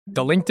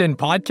The LinkedIn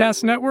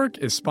Podcast Network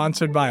is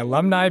sponsored by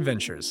Alumni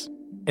Ventures.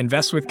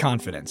 Invest with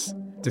confidence.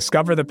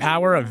 Discover the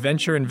power of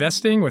venture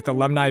investing with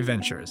Alumni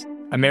Ventures,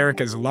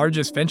 America's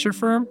largest venture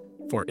firm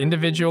for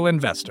individual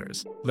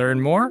investors.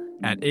 Learn more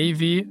at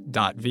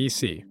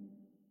av.vc.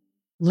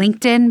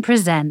 LinkedIn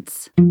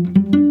presents.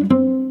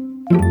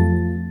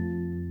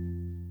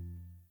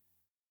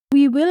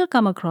 We will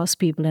come across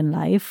people in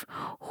life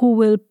who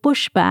will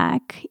push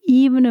back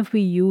even if we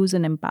use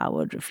an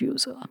empowered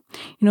refuser.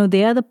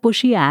 They are the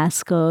pushy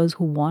askers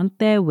who want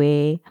their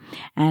way,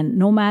 and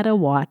no matter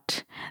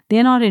what,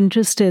 they're not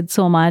interested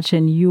so much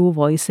in you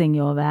voicing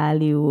your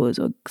values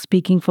or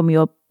speaking from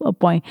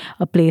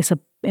a place of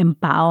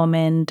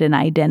empowerment and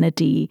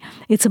identity.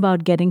 It's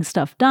about getting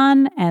stuff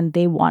done, and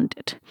they want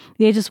it.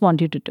 They just want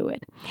you to do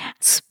it.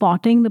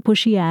 Spotting the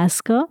pushy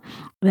asker,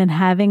 then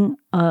having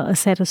a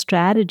set of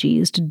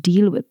strategies to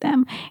deal with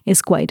them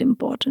is quite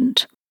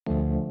important.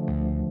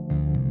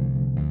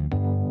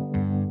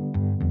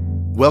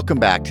 Welcome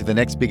back to the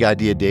Next Big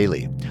Idea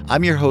Daily.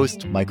 I'm your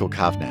host, Michael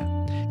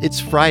Kovnat.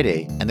 It's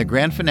Friday and the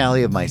grand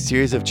finale of my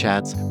series of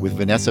chats with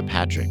Vanessa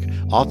Patrick,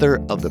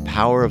 author of The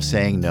Power of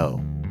Saying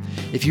No.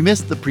 If you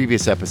missed the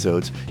previous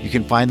episodes, you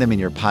can find them in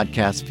your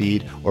podcast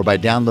feed or by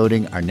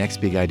downloading our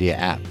Next Big Idea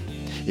app.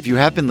 If you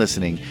have been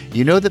listening,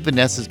 you know that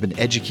Vanessa's been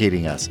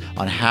educating us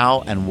on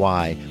how and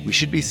why we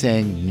should be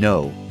saying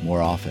no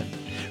more often,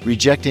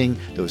 rejecting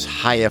those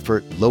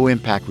high-effort,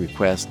 low-impact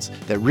requests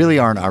that really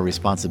aren't our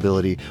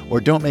responsibility or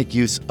don't make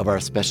use of our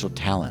special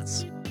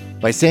talents.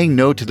 By saying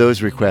no to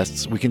those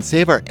requests, we can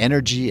save our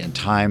energy and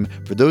time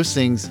for those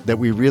things that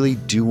we really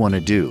do want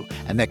to do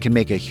and that can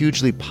make a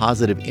hugely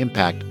positive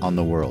impact on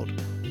the world.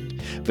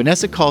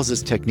 Vanessa calls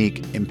this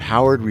technique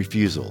empowered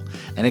refusal,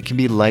 and it can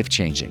be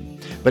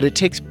life-changing. But it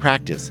takes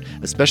practice,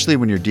 especially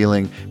when you're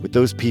dealing with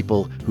those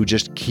people who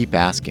just keep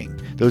asking,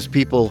 those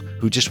people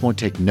who just won't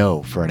take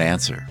no for an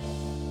answer.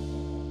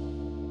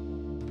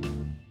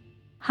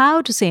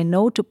 How to say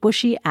no to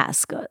pushy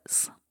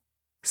askers.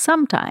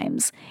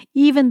 Sometimes,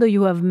 even though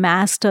you have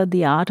mastered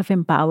the art of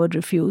empowered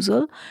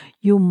refusal,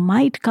 you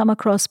might come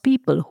across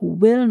people who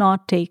will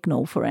not take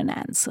no for an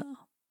answer.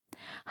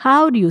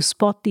 How do you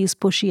spot these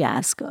pushy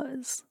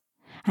askers?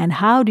 And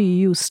how do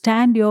you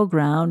stand your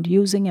ground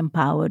using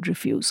empowered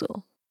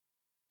refusal?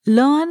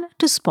 Learn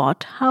to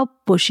spot how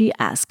pushy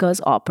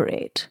askers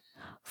operate.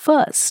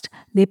 First,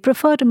 they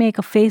prefer to make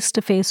a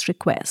face-to-face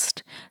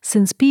request,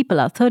 since people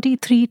are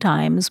 33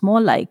 times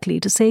more likely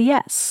to say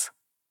yes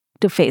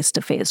to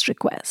face-to-face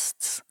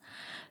requests.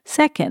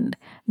 Second,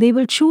 they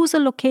will choose a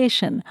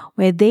location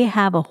where they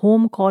have a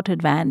home court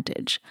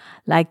advantage,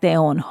 like their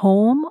own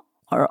home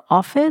or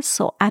office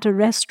or at a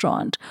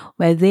restaurant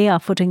where they are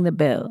footing the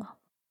bill.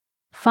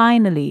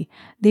 Finally,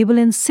 they will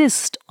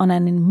insist on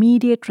an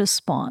immediate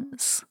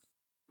response.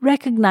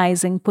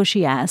 Recognizing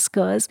pushy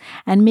askers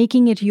and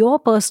making it your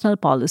personal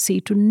policy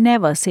to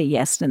never say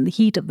yes in the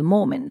heat of the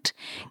moment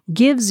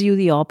gives you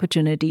the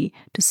opportunity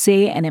to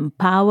say an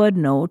empowered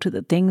no to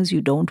the things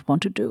you don't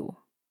want to do.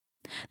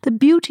 The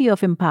beauty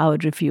of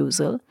empowered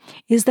refusal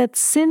is that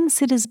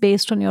since it is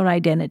based on your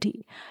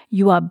identity,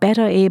 you are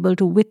better able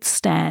to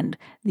withstand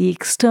the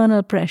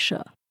external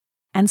pressure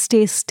and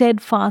stay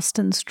steadfast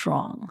and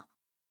strong.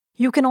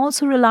 You can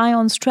also rely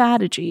on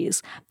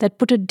strategies that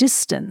put a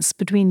distance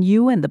between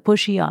you and the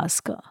pushy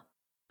asker.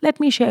 Let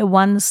me share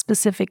one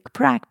specific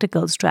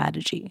practical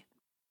strategy.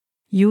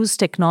 Use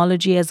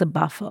technology as a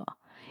buffer.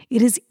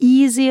 It is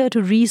easier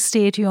to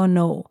restate your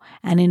no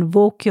and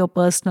invoke your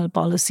personal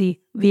policy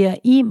via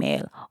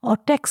email or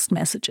text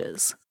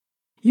messages.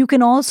 You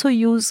can also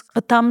use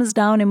a thumbs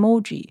down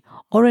emoji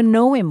or a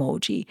no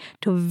emoji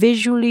to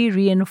visually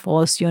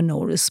reinforce your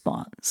no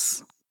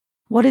response.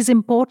 What is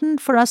important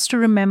for us to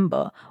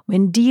remember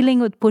when dealing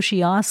with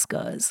pushy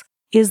askers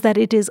is that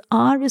it is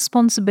our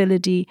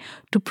responsibility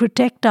to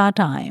protect our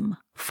time,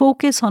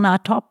 focus on our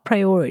top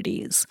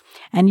priorities,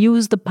 and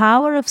use the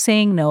power of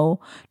saying no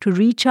to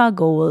reach our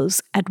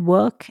goals at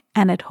work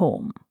and at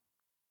home.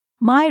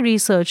 My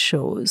research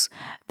shows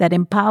that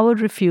empowered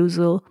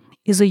refusal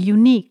is a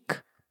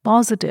unique,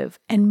 positive,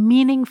 and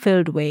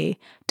meaning-filled way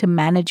to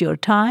manage your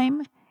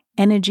time,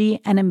 energy,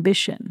 and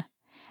ambition,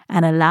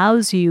 and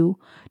allows you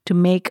to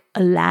make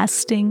a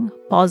lasting,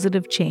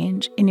 positive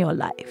change in your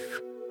life.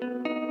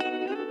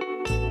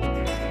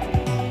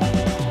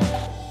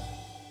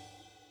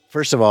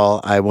 First of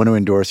all, I want to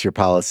endorse your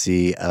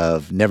policy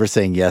of never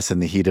saying yes in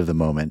the heat of the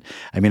moment.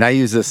 I mean, I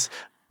use this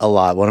a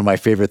lot. One of my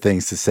favorite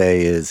things to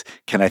say is,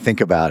 can I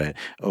think about it?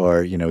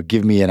 Or,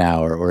 give me an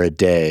hour or a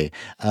day.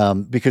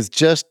 Because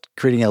just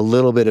creating a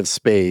little bit of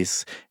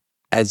space,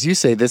 as you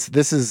say,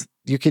 this is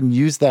you can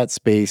use that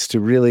space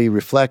to really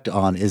reflect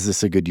on, is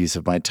this a good use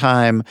of my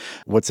time?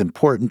 What's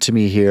important to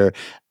me here?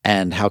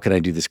 And how can I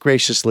do this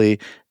graciously?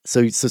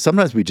 So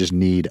sometimes we just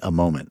need a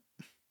moment.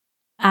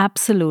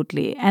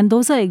 Absolutely. And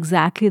those are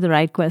exactly the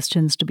right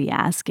questions to be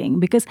asking,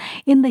 because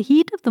in the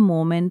heat of the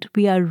moment,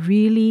 we are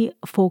really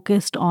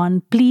focused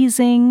on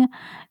pleasing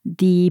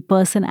the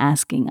person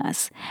asking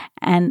us.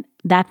 And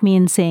that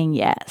means saying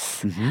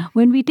yes.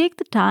 When we take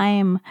the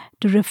time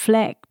to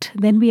reflect,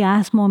 then we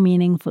ask more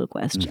meaningful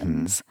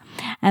questions.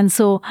 And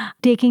so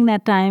taking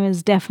that time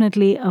is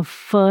definitely a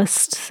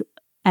first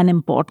and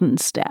important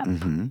step.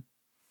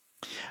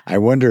 I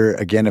wonder,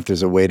 again, if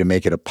there's a way to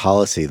make it a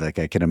policy. Like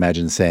I can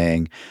imagine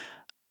saying,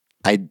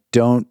 I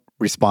don't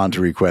respond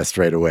to requests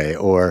right away,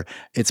 or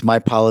it's my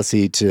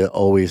policy to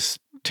always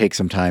take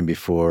some time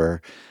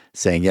before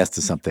saying yes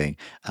to something.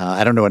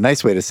 I don't know a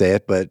nice way to say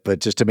it, but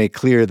just to make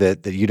clear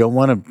that you don't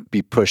want to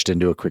be pushed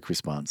into a quick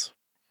response.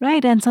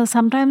 Right. And so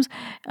sometimes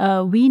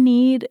we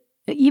need,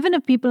 even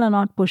if people are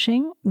not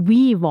pushing,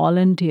 we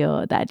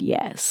volunteer that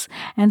yes.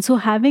 And so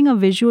having a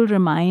visual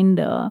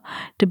reminder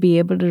to be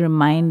able to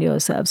remind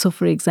yourself. So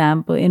for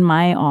example, in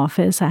my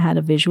office, I had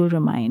a visual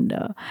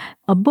reminder,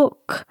 a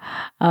book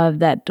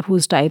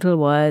whose title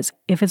was,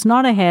 If It's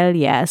Not a Hell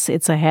Yes,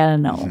 It's a Hell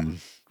No.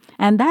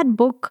 And that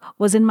book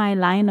was in my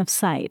line of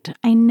sight.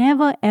 I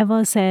never,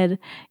 ever said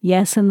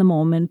yes in the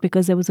moment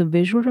because there was a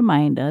visual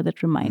reminder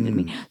that reminded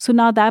me. So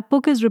now that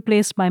book is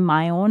replaced by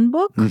my own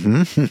book.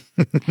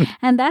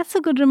 And that's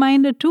a good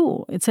reminder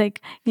too. It's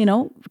like,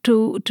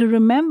 to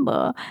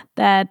remember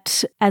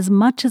that as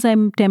much as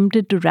I'm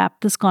tempted to wrap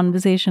this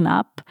conversation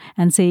up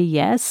and say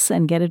yes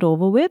and get it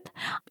over with,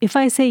 if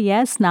I say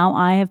yes, now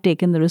I have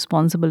taken the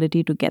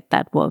responsibility to get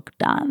that work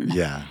done.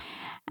 Yeah.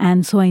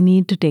 And so I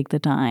need to take the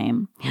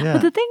time. Yeah.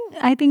 But the thing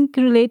I think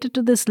related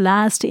to this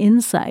last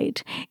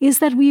insight is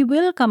that we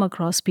will come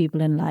across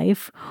people in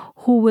life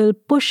who will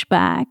push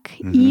back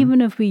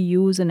even if we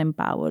use an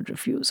empowered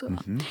refusal.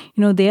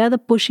 They are the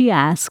pushy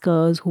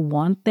askers who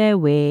want their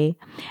way,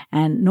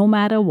 and no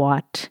matter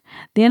what,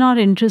 they're not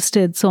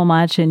interested so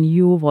much in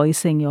you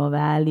voicing your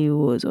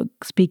values or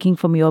speaking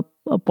from your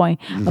point,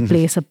 a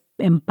place of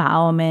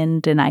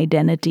empowerment and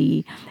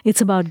identity. It's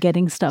about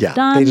getting stuff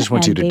done. They just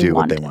want you to do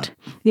what they want.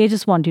 They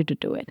just want you to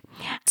do it.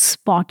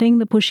 Spotting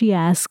the pushy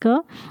asker,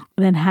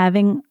 then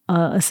having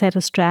a set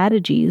of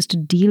strategies to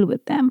deal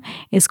with them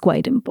is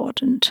quite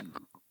important.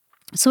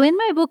 So in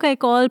my book, I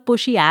call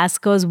pushy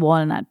askers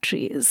walnut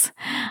trees.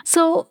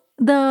 So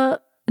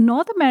the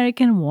North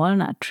American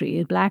walnut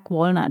tree, black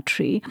walnut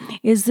tree,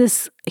 is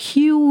this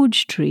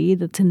huge tree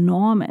that's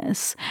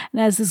enormous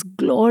and has this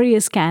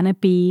glorious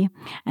canopy,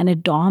 and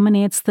it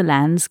dominates the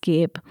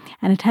landscape,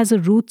 and it has a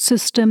root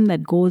system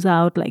that goes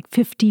out like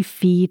 50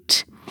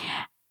 feet.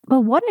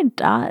 But what it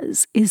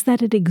does is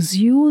that it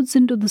exudes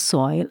into the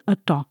soil a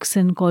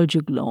toxin called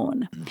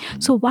juglone.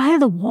 So while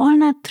the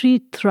walnut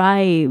tree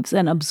thrives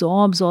and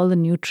absorbs all the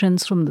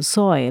nutrients from the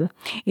soil,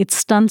 it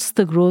stunts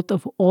the growth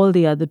of all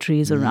the other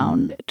trees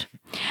around it.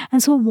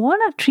 And so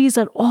walnut trees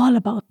are all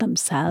about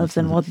themselves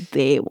and what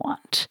they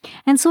want.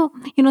 And so,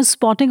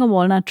 spotting a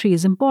walnut tree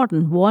is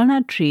important.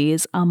 Walnut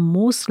trees are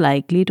most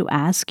likely to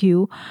ask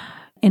you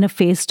in a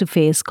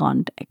face-to-face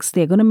context.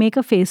 They're going to make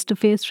a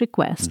face-to-face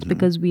request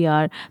because we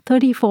are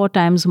 34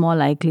 times more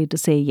likely to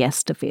say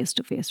yes to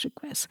face-to-face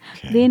requests.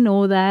 Okay. They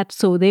know that,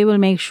 so they will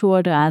make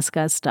sure to ask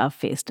us stuff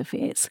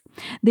face-to-face.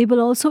 They will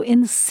also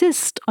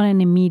insist on an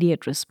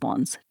immediate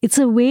response. It's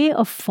a way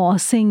of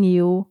forcing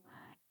you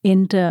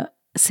into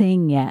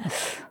saying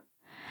yes.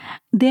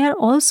 They are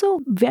also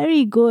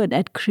very good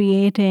at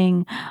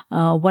creating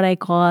what I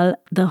call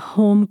the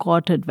home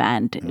court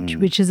advantage,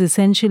 which is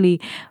essentially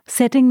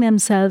setting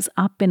themselves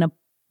up in a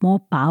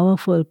more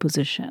powerful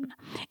position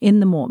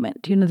in the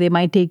moment. They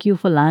might take you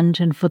for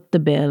lunch and foot the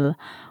bill,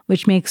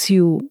 which makes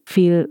you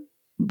feel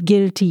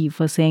guilty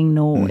for saying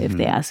no if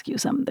they ask you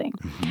something.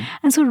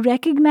 And so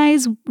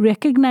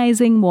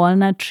recognizing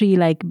walnut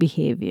tree-like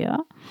behavior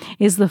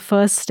is the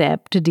first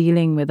step to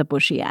dealing with a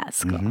pushy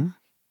asker.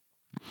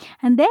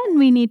 And then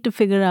we need to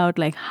figure out,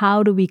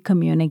 how do we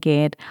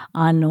communicate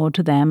our no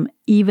to them,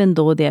 even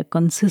though they are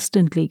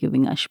consistently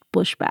giving us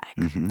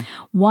pushback.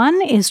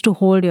 One is to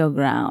hold your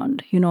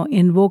ground,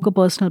 invoke a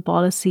personal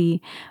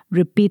policy,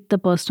 repeat the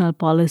personal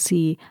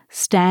policy,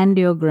 stand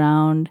your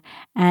ground,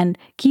 and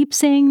keep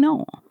saying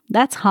no.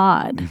 That's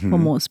hard for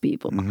most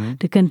people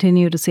to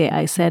continue to say,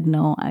 I said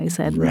no, I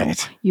said no.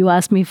 You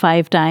asked me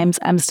 5 times,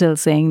 I'm still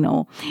saying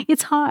no.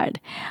 It's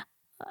hard.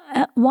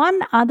 One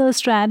other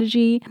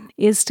strategy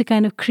is to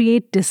kind of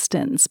create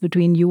distance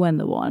between you and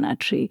the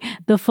walnut tree.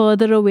 The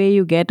further away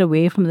you get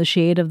away from the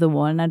shade of the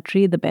walnut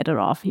tree, the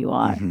better off you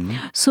are.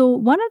 So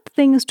one of the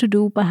things to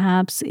do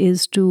perhaps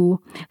is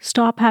to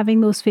stop having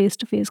those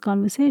face-to-face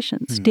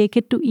conversations. Take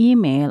it to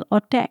email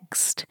or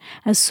text.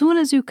 As soon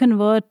as you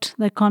convert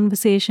the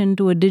conversation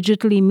to a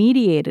digitally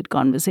mediated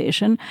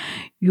conversation,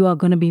 you are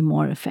going to be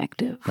more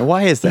effective. Now,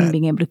 why is that? In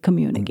being able to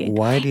communicate.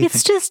 Why do you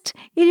think?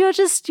 You're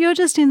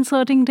just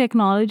inserting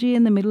technology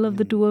in the middle of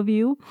the two of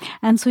you,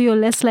 and so you're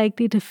less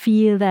likely to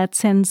feel that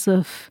sense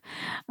of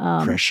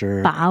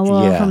pressure,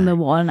 power from the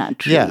walnut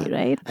tree,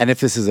 right? And if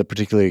this is a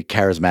particularly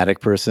charismatic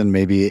person,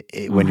 maybe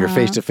when you're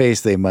face to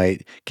face, they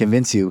might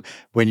convince you.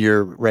 When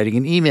you're writing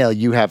an email,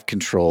 you have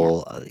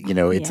control.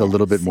 It's a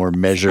little bit more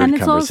measured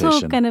conversation. And it's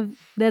also kind of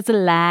There's a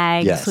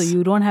lag, Yes. so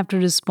you don't have to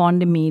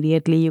respond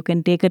immediately. You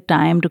can take a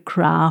time to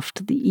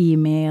craft the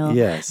email,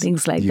 Yes.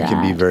 things like you that. You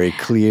can be very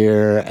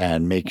clear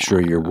and make sure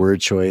your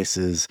word choice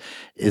is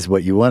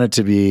what you want it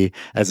to be,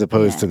 as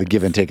opposed to the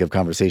give and take of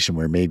conversation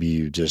where maybe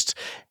you just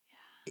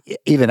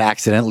even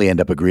accidentally end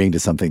up agreeing to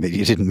something that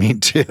you didn't mean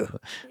to.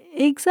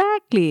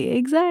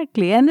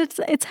 Exactly. And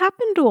it's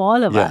happened to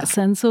all of us.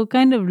 And so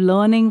kind of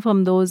learning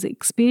from those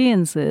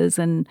experiences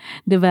and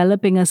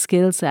developing a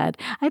skill set.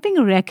 I think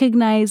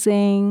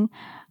recognizing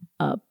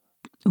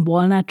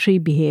walnut tree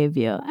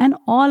behavior, and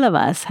all of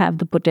us have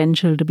the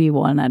potential to be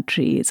walnut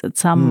trees at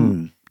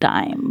some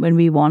time when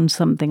we want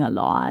something a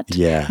lot.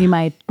 Yeah. We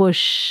might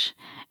push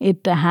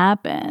it to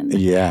happen.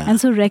 Yeah. And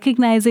so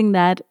recognizing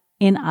that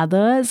in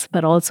others,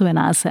 but also in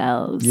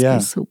ourselves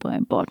is super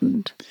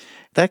important.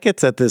 That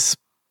gets at this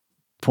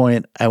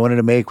point I wanted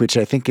to make, which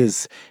I think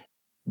is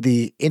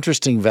the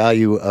interesting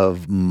value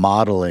of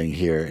modeling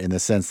here, in the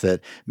sense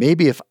that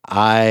maybe if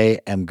I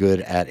am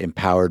good at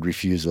empowered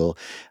refusal,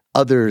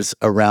 others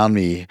around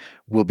me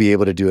will be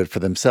able to do it for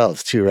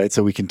themselves too, right?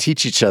 So we can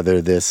teach each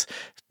other this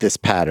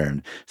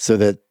pattern, so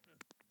that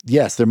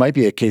yes, there might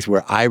be a case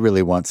where I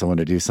really want someone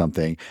to do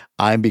something.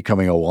 I'm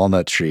becoming a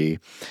walnut tree,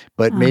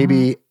 but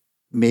maybe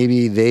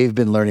they've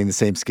been learning the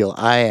same skill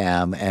I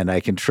am, and I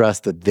can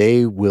trust that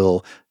they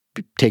will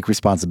take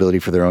responsibility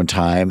for their own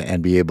time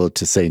and be able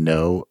to say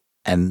no.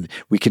 And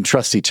we can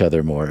trust each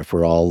other more if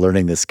we're all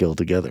learning this skill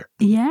together.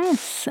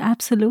 Yes,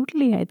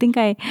 absolutely. I think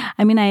I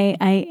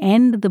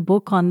end the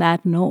book on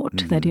that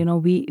note that,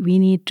 we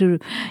need to,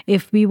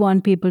 if we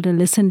want people to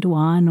listen to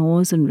our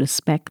no's and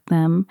respect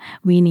them,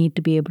 we need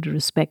to be able to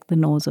respect the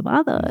no's of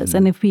others.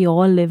 And if we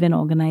all live in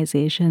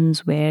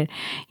organizations where,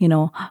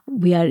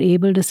 we are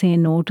able to say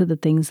no to the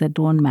things that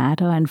don't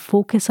matter and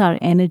focus our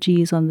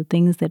energies on the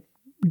things that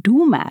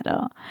do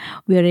matter,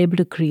 we are able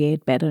to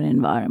create better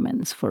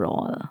environments for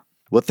all.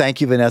 Well,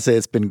 thank you, Vanessa.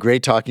 It's been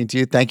great talking to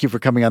you. Thank you for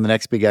coming on the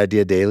Next Big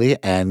Idea Daily,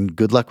 and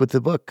good luck with the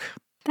book.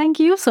 Thank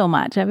you so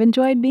much. I've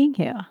enjoyed being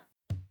here.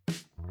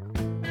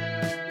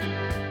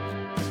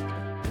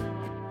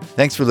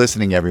 Thanks for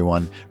listening,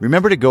 everyone.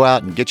 Remember to go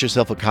out and get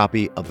yourself a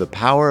copy of The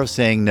Power of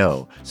Saying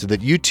No, so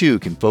that you too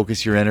can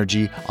focus your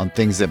energy on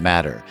things that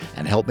matter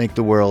and help make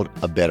the world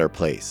a better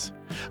place.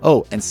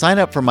 Oh, and sign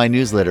up for my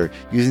newsletter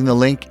using the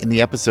link in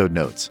the episode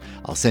notes.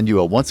 I'll send you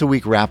a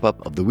once-a-week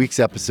wrap-up of the week's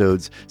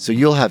episodes, so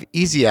you'll have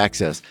easy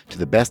access to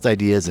the best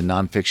ideas in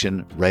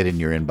nonfiction right in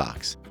your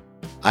inbox.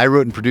 I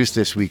wrote and produced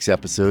this week's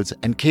episodes,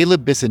 and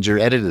Caleb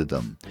Bissinger edited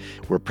them.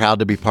 We're proud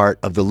to be part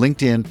of the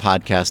LinkedIn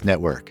Podcast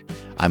Network.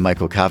 I'm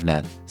Michael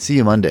Kovnat. See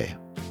you Monday.